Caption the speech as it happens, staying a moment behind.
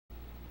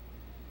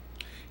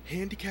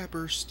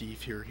Handicapper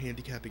Steve here,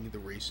 handicapping the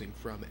racing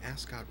from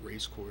Ascot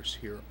Racecourse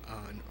here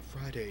on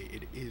Friday.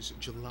 It is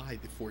July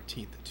the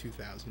 14th,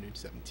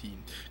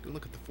 2017. Gonna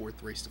look at the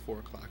fourth race to 4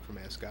 o'clock from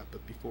Ascot,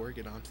 but before I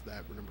get on to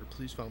that, remember,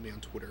 please follow me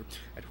on Twitter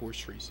at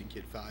Horse Racing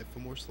Kid 5 for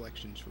more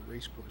selections for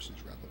race courses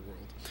around the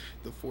world.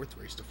 The fourth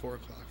race to 4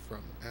 o'clock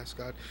from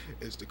Ascot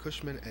is the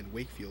Cushman and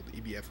Wakefield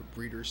EBF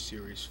Breeders'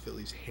 Series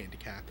Fillies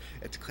Handicap.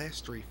 It's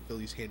Class 3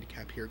 Fillies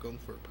Handicap here, going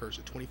for a purse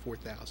of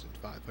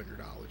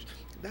 $24,500.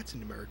 That's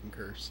an American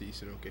currency,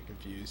 so don't get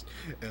confused.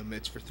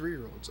 It's for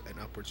 3-year-olds and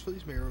upwards.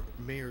 Fillies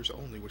mares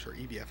only, which are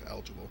EBF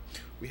eligible.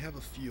 We have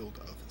a field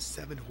of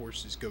 7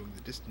 horses going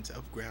the distance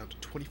of ground,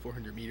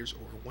 2,400 meters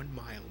or 1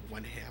 mile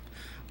and 1/2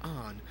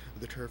 on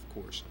the turf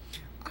course.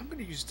 I'm going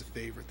to use the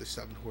favorite, the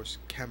 7-horse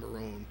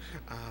Cameron.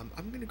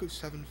 I'm going to go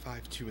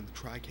 752 in the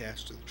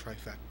TriCast or the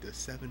trifecta,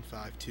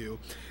 752.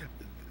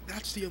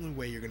 That's the only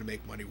way you're going to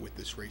make money with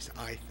this race,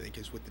 I think,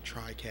 is with the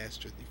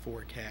TriCast or the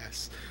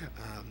forecast.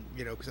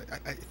 Because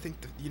I think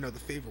the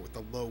favorite with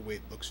the low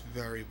weight looks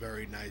very,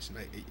 very nice,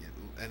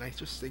 and I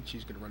just think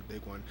she's going to run a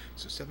big one.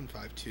 So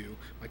 752,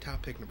 my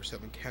top pick, number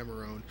 7,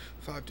 Cameron.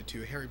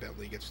 5-2, Harry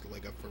Bentley gets the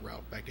leg up for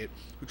Ralph Beckett,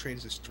 who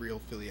trains this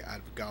 3-year-old filly out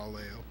of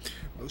Galileo.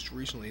 Most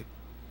recently,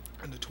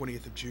 on the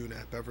 20th of June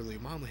at Beverly, a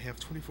mile and a half,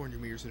 2,400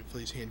 meters in a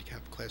fillies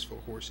handicap Class 4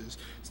 horses.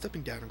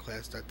 Stepping down in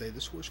class that day,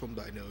 this horse won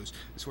by nose.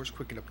 This horse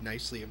quickened up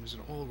nicely and was an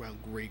all-around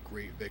great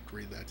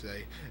victory that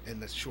day in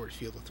that short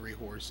field of 3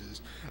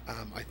 horses.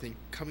 I think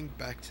coming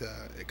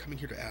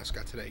here to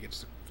Ascot today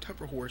against the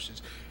tougher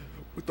horses,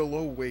 with the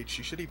low weight,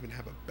 she should even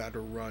have a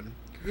better run.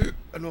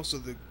 And also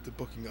the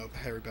booking of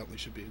Harry Bentley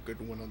should be a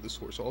good one on this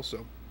horse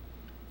also.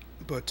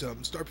 But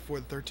start before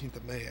the 13th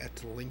of May at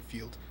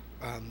Lingfield.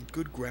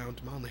 Good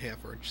ground, mile and a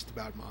half, or just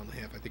about a mile and a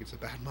half. I think it's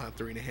about a mile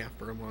 3.5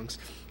 furlongs,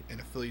 and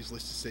a fillies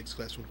listed 6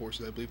 Class 1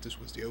 horses. I believe this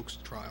was the Oaks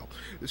trial.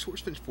 This horse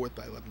finished 4th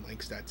by 11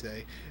 lengths that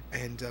day,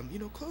 and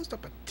closed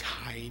up a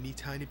tiny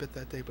bit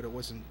that day, but it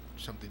wasn't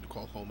something to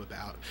call home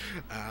about.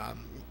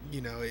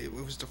 It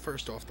was the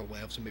first off the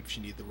left, so maybe she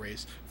needed the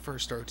race.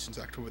 First start since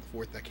October the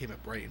 4th. That came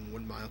at Brighton,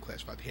 1 mile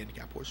Class 5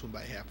 handicap. Horse won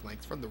by half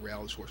length from the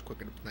rail. This horse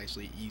quickened up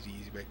nicely, easy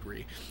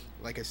victory.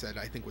 Like I said,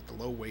 I think with the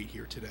low weight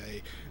here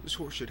today, this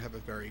horse should have a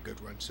very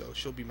good run, so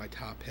she'll be my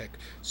top pick.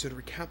 So to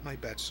recap my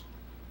bets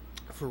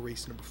for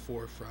race number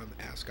 4 from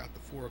Ascot, the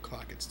 4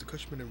 o'clock, it's the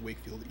Cushman and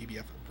Wakefield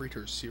EBF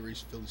Breeders'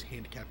 Series Fillies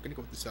Handicap. Gonna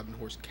go with the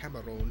 7-horse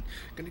Cameron.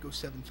 Gonna go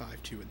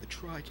 752 in the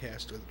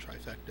TriCast or the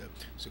trifecta.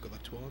 So good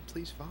luck to all, and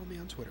please follow me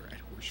on Twitter at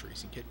Horse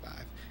Racing Kid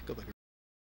 5. Good luck.